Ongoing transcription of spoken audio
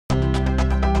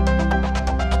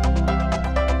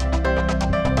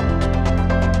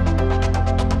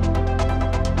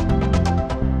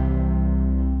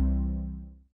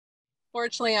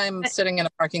Fortunately, I'm sitting in a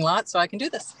parking lot, so I can do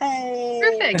this. Hey.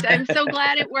 Perfect. I'm so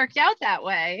glad it worked out that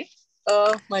way.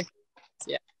 Oh my,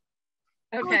 yeah.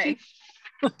 Okay.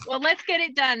 Well, let's get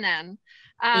it done then.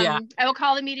 Yeah. I will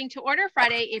call the meeting to order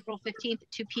Friday, April 15th,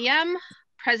 2 p.m.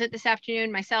 Present this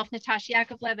afternoon, myself, Natasha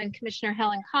Yakovlev, and Commissioner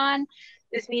Helen Kahn.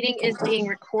 This meeting is being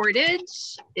recorded.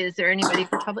 Is there anybody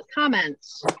for public comment?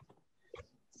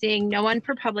 Seeing no one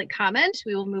for public comment,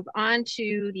 we will move on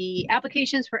to the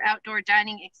applications for outdoor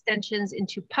dining extensions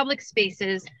into public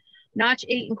spaces. Notch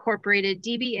 8 Incorporated,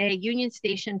 DBA Union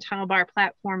Station Tunnel Bar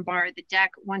Platform Bar, The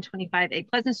Deck, 125A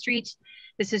Pleasant Street.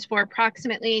 This is for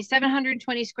approximately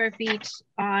 720 square feet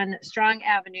on Strong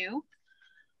Avenue.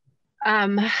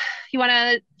 You want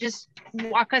to just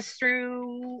walk us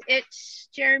through it,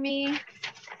 Jeremy?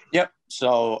 Yep.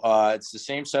 So it's the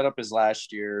same setup as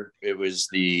last year. It was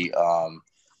the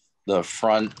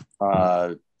front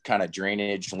kind of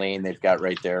drainage lane they've got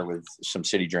right there with some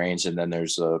city drains, and then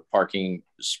there's a parking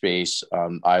space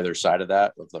on either side of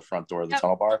that with the front door of the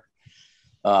tunnel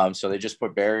bar. So they just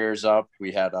put barriers up.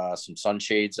 We had some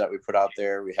sunshades that we put out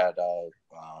there. We had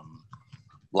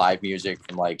live music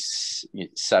from like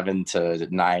 7 to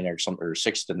 9 or something, or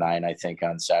 6 to 9, I think,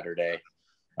 on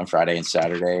Friday and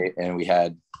Saturday. And we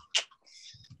had,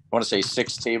 I want to say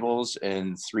 6 tables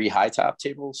and 3 high top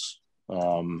tables.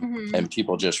 And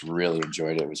people just really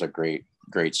enjoyed it. It was a great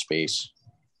space.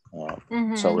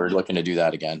 So we're looking to do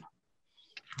that again.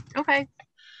 Okay.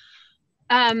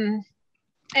 And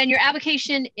your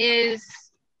application is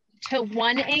to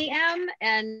 1 a.m.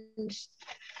 and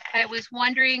I was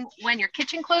wondering when your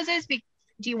kitchen closes, do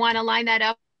you want to line that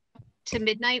up to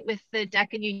midnight with the Deck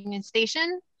and Union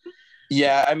Station?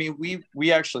 Yeah, I mean,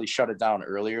 we actually shut it down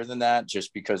earlier than that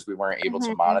just because we weren't able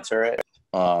to monitor it.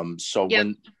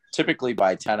 When typically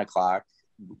by 10 o'clock,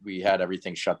 we had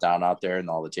everything shut down out there and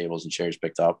all the tables and chairs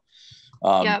picked up.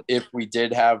 If we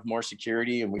did have more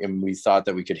security and we thought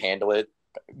that we could handle it,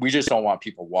 we just don't want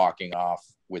people walking off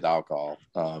with alcohol.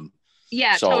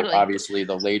 Totally. Obviously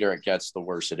the later it gets, the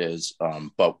worse it is.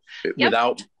 But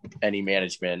without any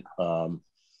management,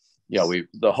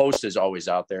 the host is always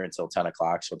out there until 10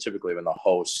 o'clock. So typically when the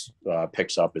host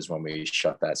picks up is when we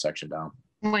shut that section down.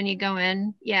 When you go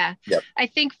in. Yeah. Yep. I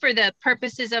think for the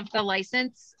purposes of the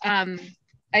license, I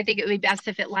think it would be best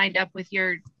if it lined up with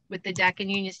the Deck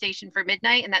and Union Station for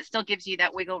midnight. And that still gives you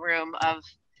that wiggle room of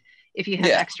if you have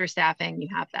extra staffing, you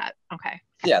have that. Okay.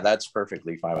 Yeah, that's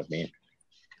perfectly fine with me.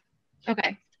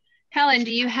 Okay. Helen,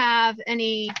 do you have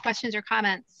any questions or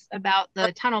comments about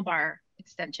the tunnel bar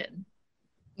extension?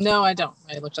 No, I don't.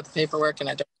 I looked at the paperwork and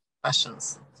I don't have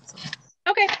questions. So.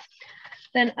 Okay.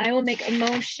 Then I will make a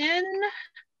motion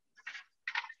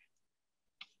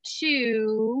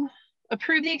to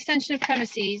approve the extension of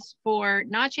premises for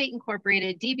Notch 8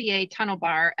 Incorporated DBA Tunnel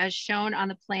Bar as shown on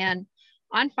the plan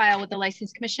on file with the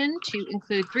License Commission to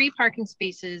include 3 parking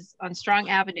spaces on Strong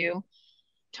Avenue,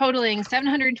 totaling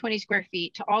 720 square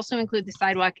feet, to also include the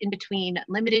sidewalk in between,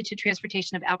 limited to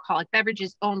transportation of alcoholic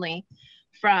beverages only,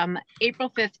 from April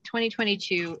 5th,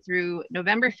 2022 through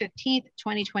November 15th,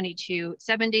 2022,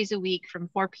 7 days a week from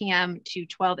 4 p.m. to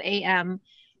 12 a.m.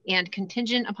 and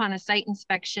contingent upon a site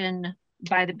inspection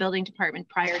by the building department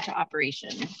prior to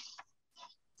operation.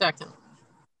 Second.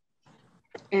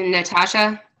 And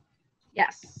Natasha?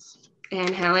 Yes. And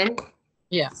Helen?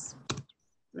 Yes.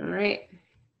 All right.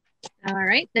 All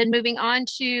right, then moving on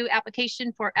to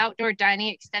application for outdoor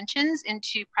dining extensions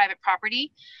into private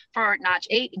property for Notch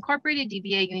 8 Incorporated,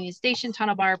 DBA Union Station,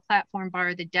 Tunnel Bar, Platform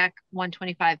Bar, The Deck,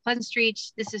 125 Pleasant Street.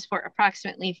 This is for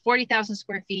approximately 40,000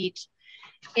 square feet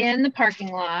in the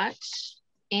parking lot.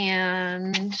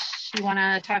 And you want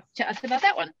to talk to us about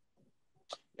that one?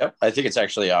 Yep, I think it's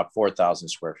actually 4,000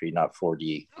 square feet, not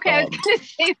 4D. Okay, I was going to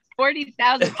say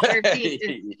 40,000 square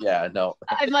feet. Yeah, no.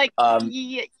 I'm like,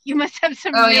 you must have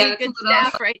some really good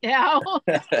staff right now.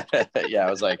 Yeah, I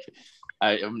was like,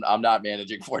 I'm not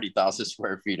managing 40,000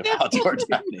 square feet of outdoor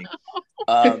dining.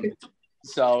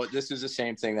 So this is the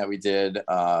same thing that we did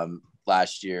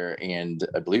last year and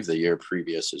I believe the year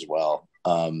previous as well.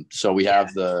 So we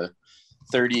have the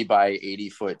 30 by 80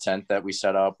 foot tent that we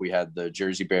set up. We had the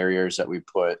Jersey barriers that we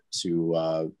put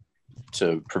to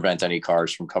prevent any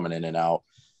cars from coming in and out.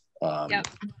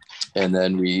 And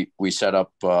then we set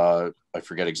up, I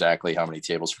forget exactly how many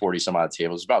tables, 40 some odd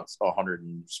tables, about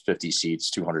 150 seats,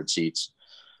 200 seats.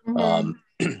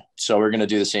 So we're going to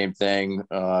do the same thing.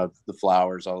 The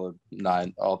flowers, all the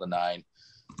nine,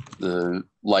 the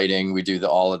lighting, we do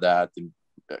all of that.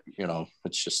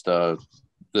 It's just the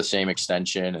same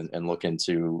extension and looking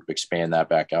to expand that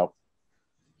back out.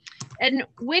 And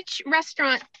which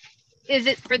restaurant is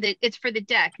it for? It's for the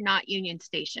Deck, not Union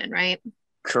Station, right?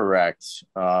 Correct.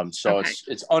 So Okay.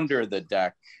 it's under the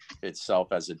deck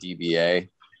itself as a DBA.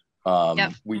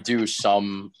 Yep. We do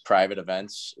some private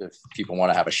events. If people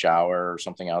want to have a shower or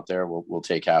something out there, we'll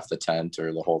take half the tent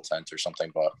or the whole tent or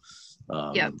something, but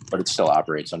it still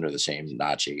operates under the same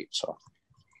notch 8. So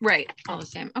Right, all the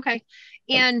same. Okay.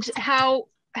 And how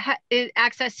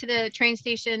access to the train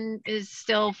station is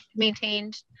still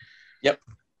maintained? Yep,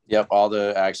 all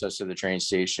the access to the train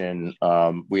station.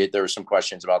 There were some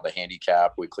questions about the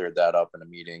handicap. We cleared that up in a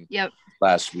meeting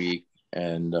last week.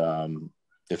 And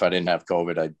if I didn't have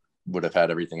COVID, I would have had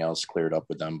everything else cleared up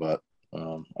with them, but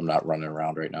I'm not running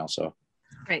around right now. So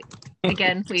right.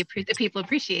 Again, the people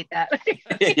appreciate that.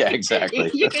 Yeah, exactly.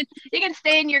 You can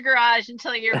stay in your garage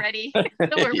until you're ready.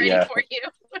 Until we're ready for you.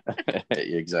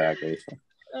 Exactly.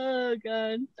 Oh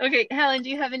God. Okay, Helen, do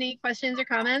you have any questions or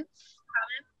comments?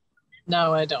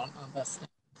 No, I don't on this.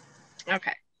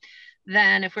 Okay.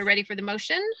 Then if we're ready for the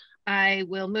motion, I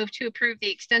will move to approve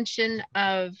the extension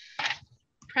of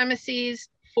premises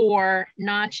for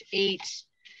Notch 8,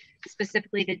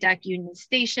 specifically the deck Union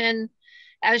Station,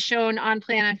 as shown on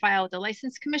plan on file with the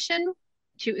License Commission,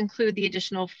 to include the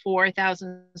additional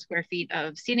 4,000 square feet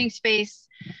of seating space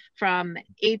from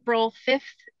April 5th,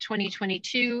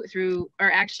 2022 through,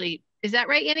 or actually, is that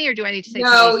right, Annie, or do I need to say?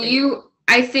 No,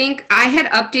 I think I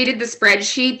had updated the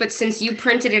spreadsheet, but since you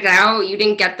printed it out, you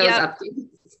didn't get those updates.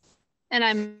 And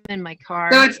I'm in my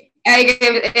car. So it's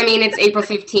April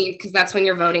 15th because that's when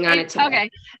you're voting on it today. Okay.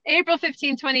 April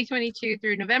 15th, 2022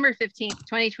 through November 15th,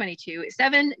 2022,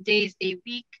 7 days a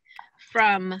week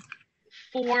from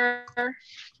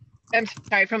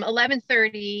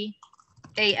 11:30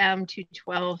 a.m. to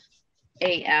 12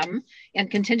 a.m. and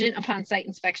contingent upon site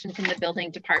inspection from the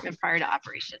building department prior to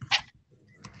operation.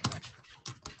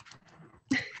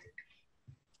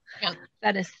 Is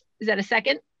that a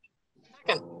second?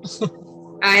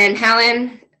 And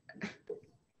Helen?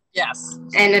 Yes.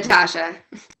 And Natasha?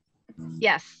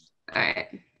 Yes. All right,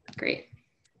 great.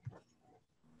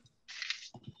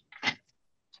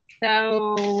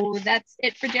 So that's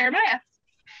it for Jeremiah.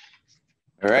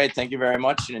 All right. Thank you very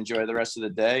much and enjoy the rest of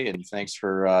the day. And thanks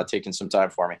for taking some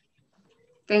time for me.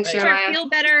 Thanks, Sure, Jeremiah. Feel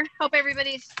better. Hope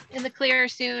everybody's in the clear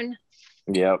soon.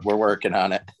 Yeah, we're working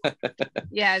on it.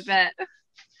 Yeah, I bet.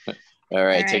 All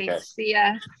right. Take care. See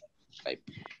ya. Bye.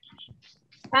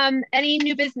 Any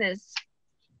new business?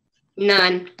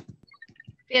 None.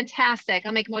 Fantastic.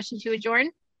 I'll make a motion to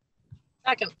adjourn.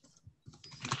 Second.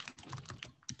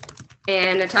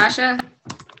 And Natasha?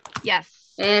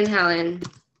 Yes. And Helen?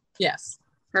 Yes.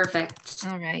 Perfect.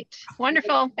 All right.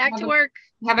 Wonderful. Back to work.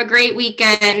 Have a great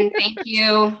weekend. Thank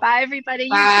you. Bye, everybody.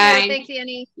 You Bye. too. Thanks,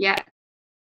 Annie. Yeah.